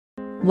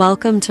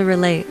Welcome to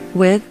Relate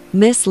with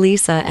Miss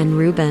Lisa and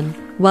Ruben.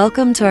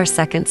 Welcome to our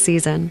second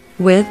season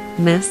with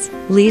Miss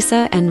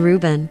Lisa and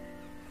Ruben.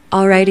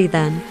 Alrighty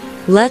then,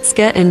 let's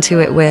get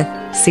into it with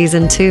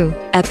Season 2,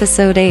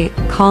 Episode 8,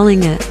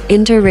 calling it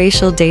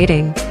Interracial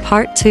Dating,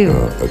 Part 2.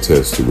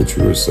 Attest to what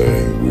you were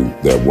saying.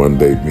 That one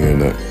date me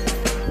and that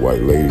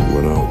white lady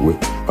went out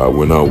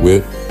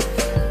with.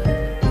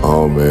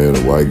 Oh man,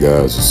 the white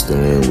guys are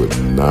staring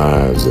with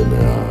knives in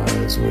their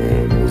eyes,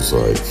 man. It was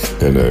like,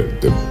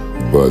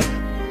 but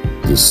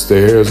the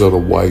stares of the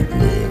white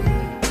men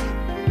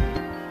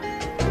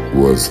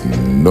was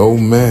no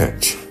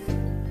match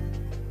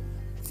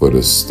for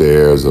the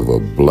stares of a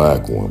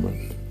black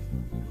woman.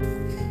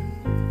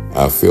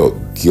 I felt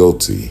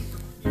guilty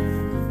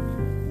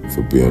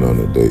for being on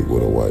a date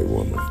with a white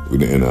woman.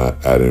 And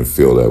I didn't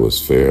feel that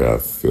was fair. I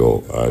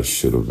felt I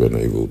should have been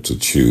able to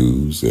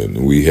choose,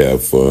 and we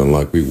have fun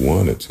like we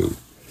wanted to.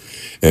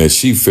 And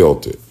she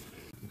felt it.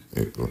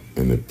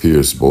 And it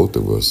pierced both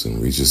of us,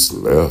 and we just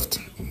left.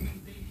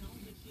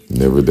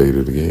 Never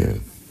dated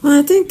again. Well,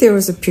 I think there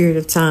was a period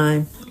of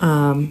time,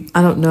 I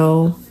don't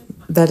know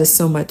that it's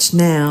so much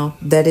now,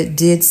 that it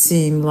did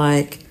seem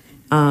like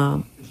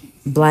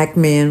black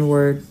men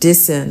were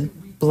dissing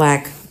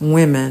black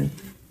women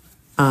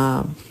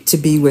to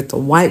be with the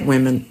white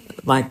women.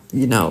 Like,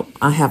 you know,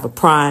 I have a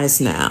prize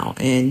now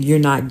and you're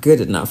not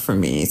good enough for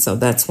me. So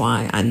that's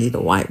why I need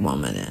a white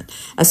woman. And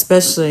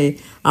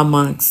especially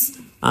amongst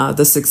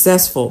the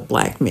successful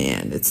black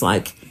men. It's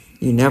like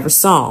you never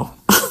saw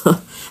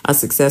a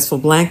successful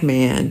black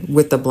man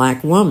with a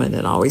black woman.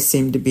 It always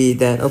seemed to be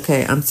that,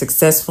 okay, I'm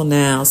successful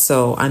now,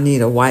 so I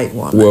need a white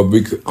woman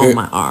on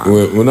my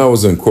arm. When I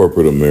was in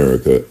corporate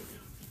America,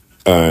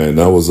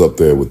 and I was up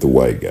there with the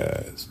white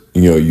guys,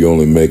 you know, you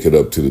only make it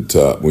up to the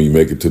top. When you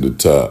make it to the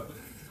top,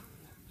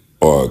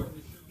 or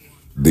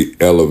the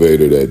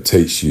elevator that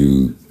takes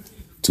you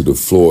to the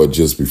floor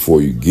just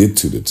before you get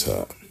to the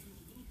top.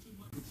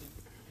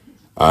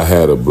 I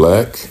had a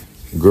black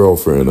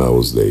girlfriend I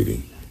was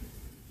dating.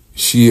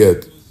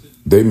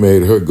 They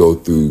made her go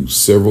through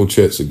several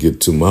checks to get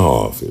to my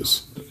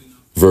office,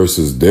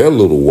 versus their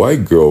little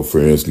white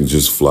girlfriends can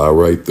just fly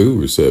right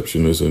through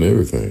receptionists and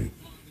everything.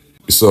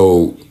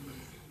 So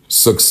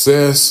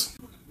success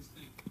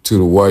to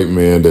the white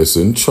man that's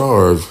in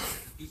charge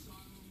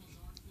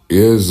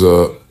is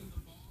a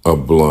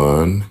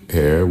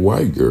blonde-haired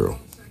white girl.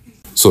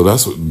 So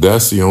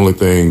that's the only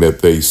thing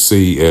that they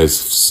see as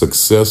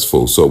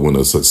successful. So when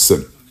a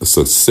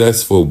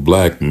successful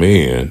black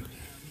man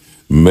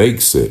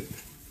makes it,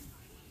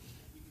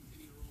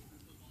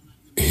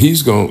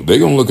 they're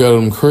gonna look at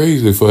him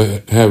crazy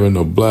for having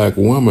a black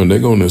woman. They're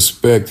gonna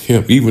expect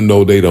him, even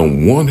though they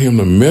don't want him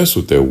to mess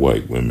with their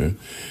white women.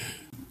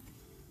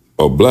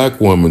 A black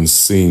woman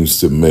seems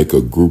to make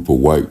a group of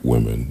white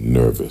women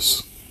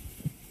nervous.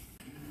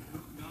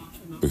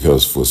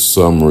 Because for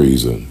some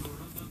reason,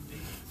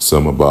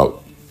 some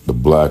about the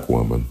black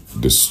woman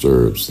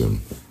disturbs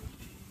them.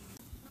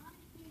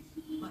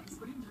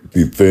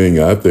 The thing,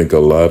 I think a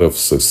lot of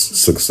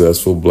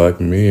successful black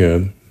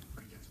men,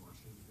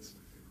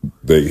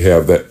 they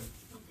have that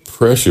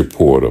pressure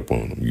poured up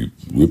on them.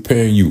 We're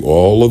paying you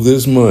all of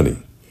this money,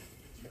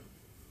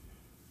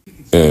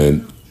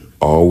 and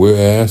all we're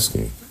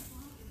asking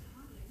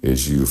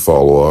is you to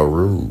follow our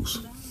rules.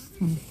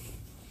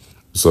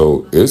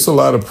 So it's a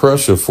lot of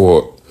pressure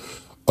for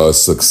a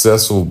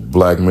successful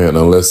black man,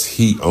 unless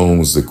he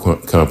owns the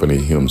company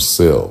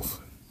himself.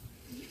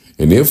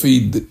 And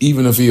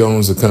even if he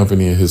owns the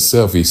company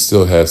himself, he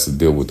still has to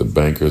deal with the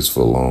bankers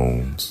for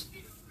loans.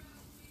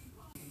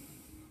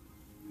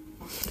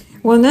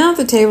 Well, now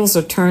the tables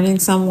are turning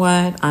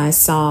somewhat.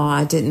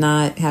 I did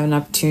not have an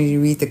opportunity to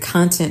read the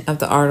content of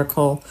the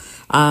article,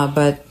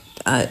 but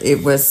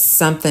it was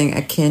something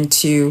akin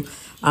to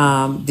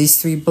these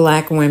three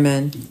black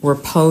women were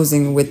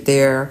posing with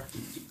their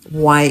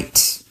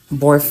white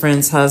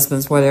boyfriends,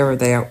 husbands, whatever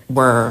they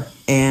were.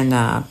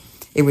 And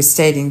it was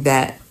stating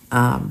that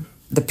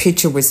the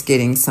picture was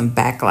getting some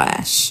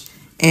backlash.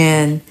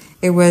 And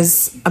it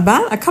was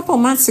about a couple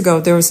of months ago,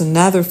 there was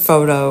another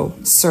photo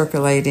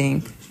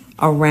circulating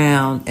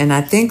around, and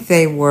I think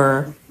they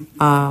were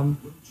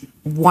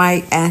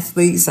white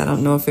athletes. I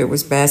don't know if it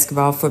was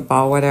basketball,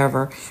 football,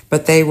 whatever,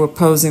 but they were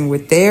posing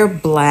with their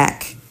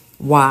black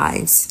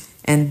wives,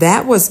 and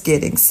that was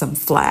getting some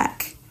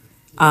flack.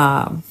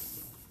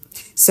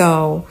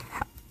 So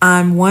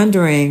I'm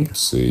wondering,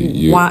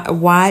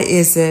 why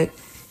is it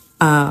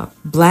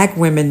black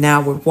women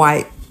now with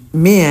white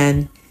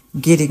men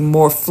getting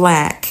more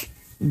flack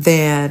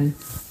than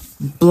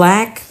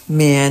black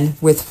men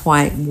with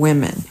white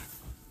women?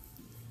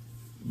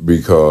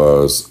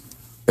 Because,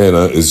 and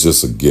it's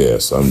just a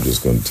guess. I'm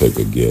just going to take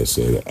a guess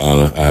at it.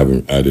 I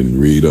didn't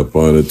read up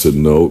on it to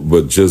know,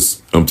 but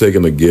I'm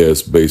taking a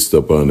guess based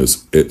upon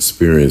the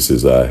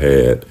experiences I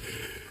had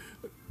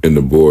in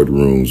the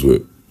boardrooms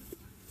with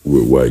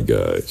white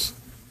guys.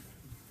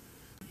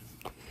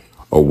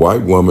 A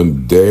white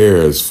woman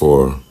dares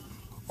for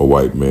a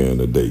white man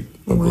to date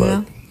a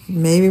black.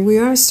 maybe we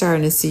are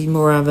starting to see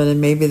more of it,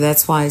 and maybe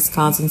that's why it's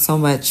causing so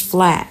much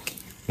flack.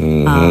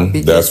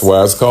 That's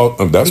why it's called.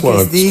 That's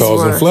why it's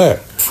causing flack.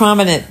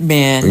 Prominent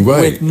men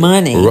with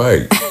money,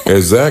 right?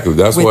 Exactly.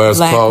 That's why it's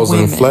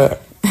causing flack.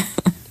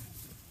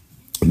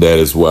 That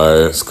is why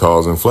it's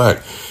causing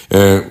flack.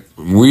 And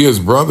we as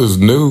brothers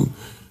knew,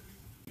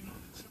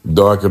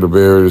 darker the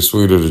berry, the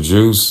sweeter the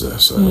juice.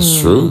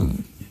 That's true.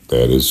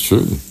 That is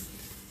true.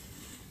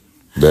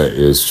 That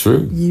is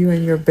true. You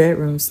and your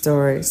bedroom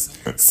stories.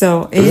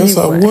 So anyway.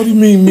 What do you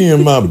mean, me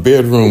and my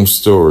bedroom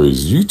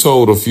stories? You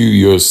told a few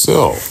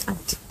yourself. I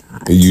did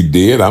not. You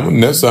did.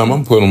 Next time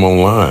I'm putting them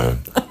online.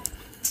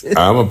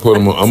 I'm gonna put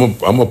them. I'm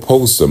gonna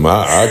post them.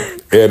 I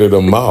edit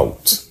them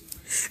out.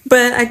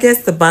 But I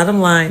guess the bottom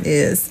line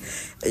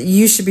is,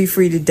 you should be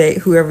free to date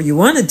whoever you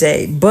want to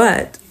date.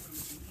 But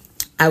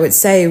I would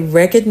say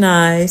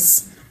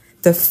recognize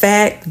the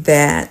fact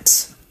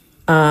that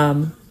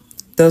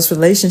those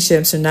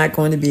relationships are not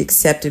going to be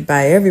accepted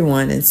by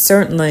everyone, and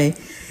certainly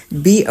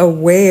be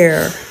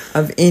aware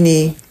of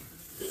any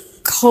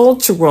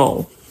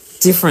cultural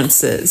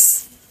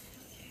differences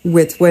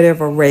with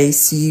whatever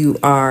race you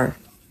are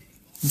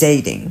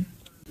dating.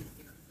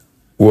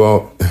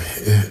 Well,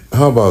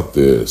 how about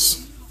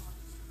this?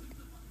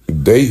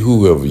 Date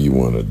whoever you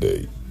want to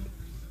date.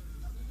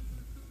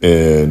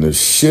 And it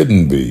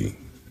shouldn't be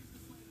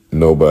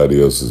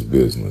nobody else's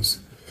business.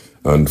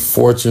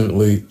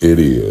 Unfortunately, it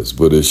is,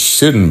 but it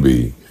shouldn't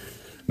be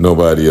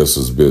nobody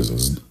else's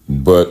business.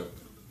 But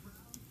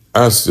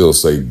I still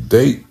say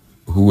date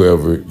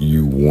whoever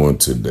you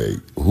want to date.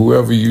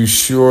 Whoever you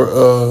sure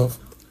of,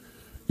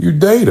 you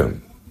date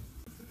them.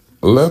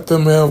 Let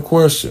them have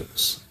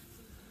questions.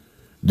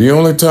 The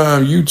only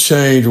time you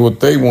change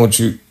what they want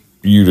you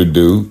to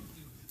do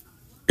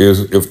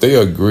is if they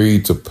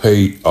agree to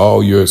pay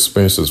all your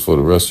expenses for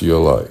the rest of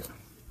your life.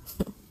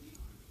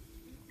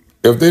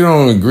 If they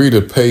don't agree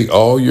to pay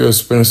all your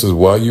expenses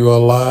while you're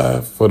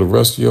alive for the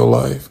rest of your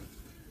life,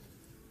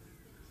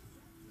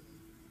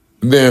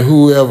 then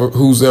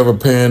who's ever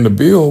paying the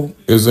bill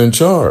is in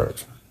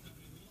charge.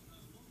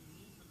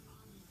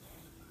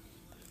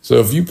 So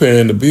if you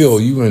paying the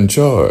bill, you in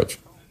charge.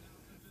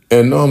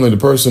 And normally the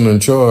person in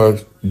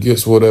charge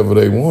gets whatever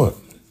they want.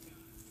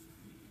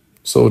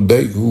 So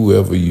date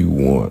whoever you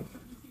want.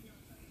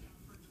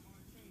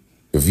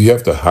 If you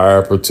have to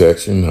hire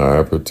protection,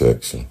 hire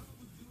protection.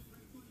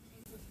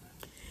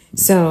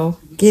 So,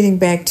 getting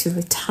back to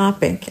the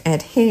topic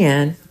at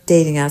hand,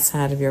 dating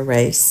outside of your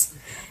race.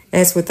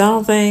 As with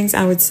all things,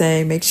 I would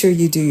say make sure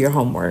you do your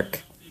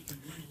homework.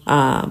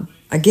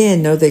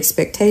 Again, know the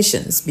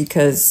expectations,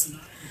 because,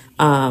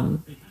 what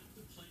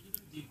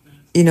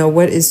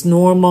is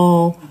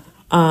normal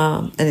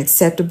and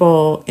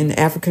acceptable in the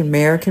African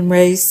American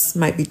race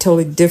might be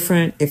totally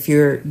different if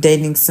you're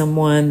dating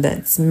someone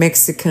that's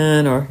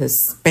Mexican or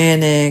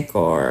Hispanic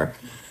or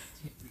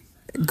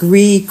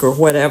Greek or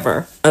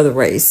whatever other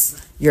race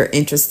you're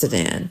interested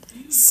in.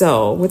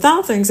 So with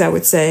all things, I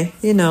would say,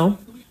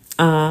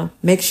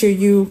 make sure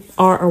you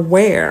are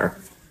aware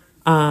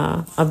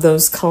of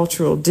those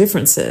cultural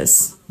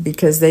differences,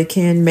 because they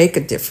can make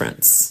a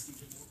difference.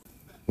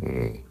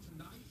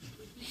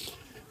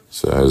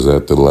 So is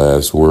that the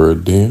last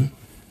word then?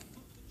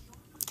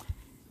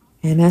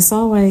 And as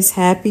always,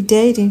 happy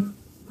dating.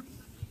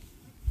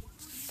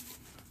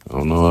 I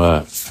don't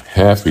know.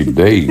 Happy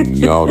dating,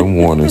 y'all. Them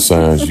warning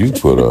signs you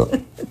put up,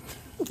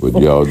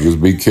 but y'all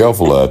just be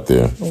careful out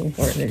there.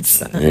 Warning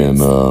signs.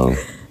 And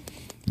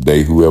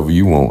date whoever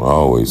you want. I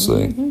always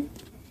say,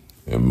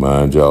 and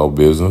mind y'all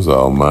business.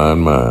 I'll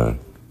mind mine.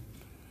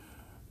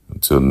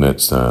 Until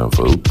next time,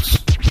 folks.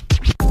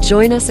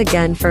 Join us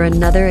again for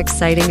another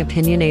exciting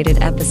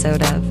opinionated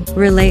episode of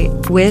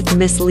Relate with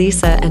Miss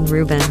Lisa and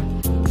Ruben.